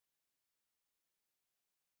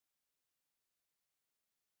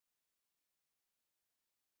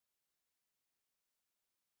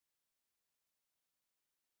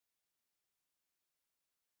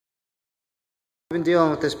Been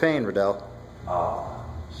dealing with this pain, Reidel?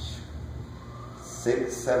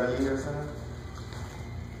 6, 7 years now.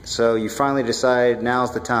 So you finally decide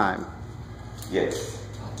now's the time. Yes.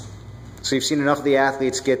 So you've seen enough of the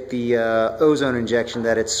athletes get the ozone injection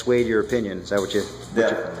that it's swayed your opinion. Is that what you?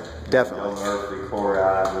 Definitely. Definitely. Joe Murphy, Corey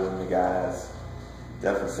Ivory, and the guys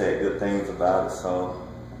definitely said good things about it. So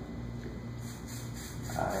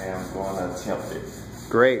I am going to attempt it.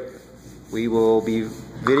 Great. We will be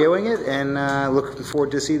videoing it and looking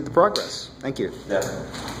forward to see the progress. Thank you. Definitely.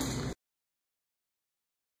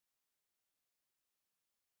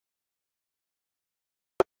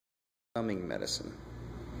 Numbing medicine.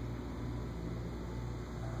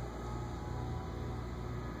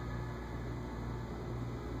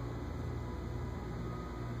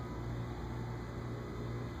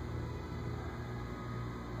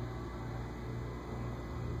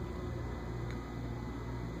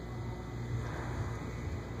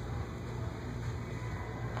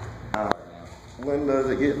 When does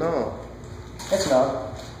it get numb? It's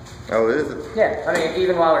numb. Oh, is it? Yeah, I mean,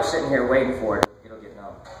 even while we're sitting here waiting for it, it'll get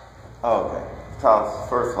numb. Oh, okay. Because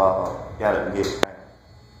first of all, you gotta get kind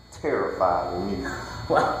of terrified with me.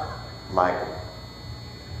 Well, Like,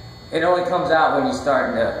 it only comes out when you're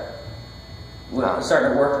starting to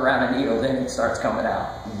work around a needle, then it starts coming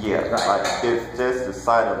out. yeah, Right. like it's just the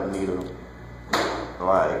sight of the needle.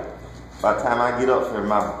 Like, by the time I get up here,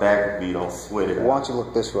 my back will be on sweaty. Why don't you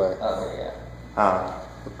look this way? Oh, yeah.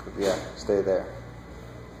 Yeah, stay there.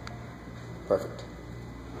 Perfect.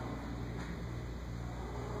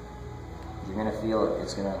 You're going to feel it.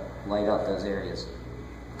 It's going to light up those areas.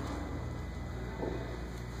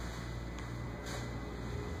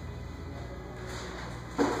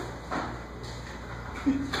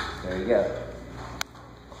 There you go.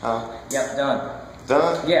 Yep, done.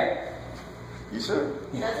 Done? Yeah. You sure?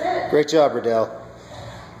 That's it. Great job, Reidel.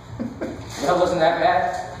 That wasn't that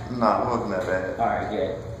bad? No, it wasn't that bad. All right,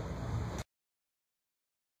 good.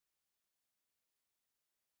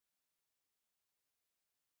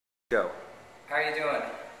 Go. How are you doing?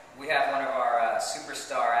 We have one of our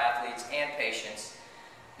superstar athletes and patients,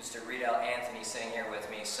 Mr. Reidel Anthony, sitting here with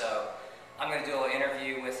me. So I'm going to do a little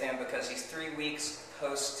interview with him because he's 3 weeks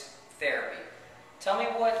post-therapy. Tell me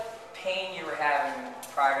what pain you were having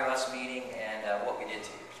prior to us meeting and what we did to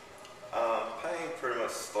you. Pain pretty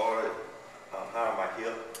much started high on my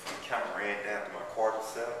hip. It kind of ran down to my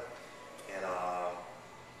quadricep. And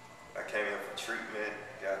I came in for treatment,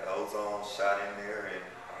 got the ozone shot in there, and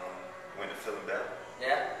went to feeling better.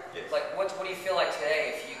 Yeah? Yes. Like, what do you feel like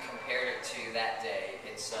today if you compared it to that day?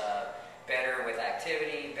 It's better with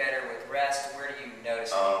activity, better with rest. Where do you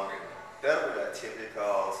notice any improvement? Better with activity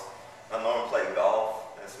because I normally play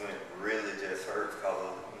golf. That's when it really just hurts because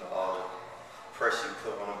of all the pressure you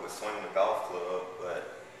put on it with swinging the golf club.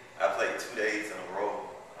 But I played 2 days in a row,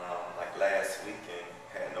 like last week, and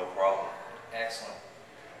had no problem. Excellent.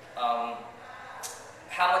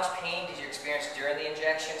 How much pain did you experience during the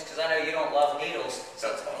injections? Because I know you don't love needles.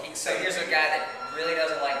 So here's a guy that really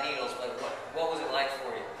doesn't like needles, but what was it like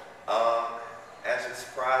for you? Actually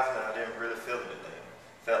surprising, I didn't really feel anything.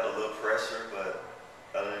 Felt a little pressure, but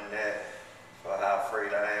other than that, for how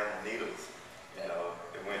afraid I am of needles,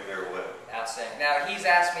 it went very well. Outstanding. Now, he's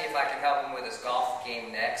asked me if I can help him with his golf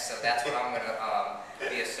game next, so that's what I'm going to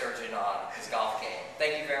be a surgeon on, his golf game.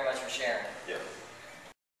 Thank you very much for sharing. Yeah.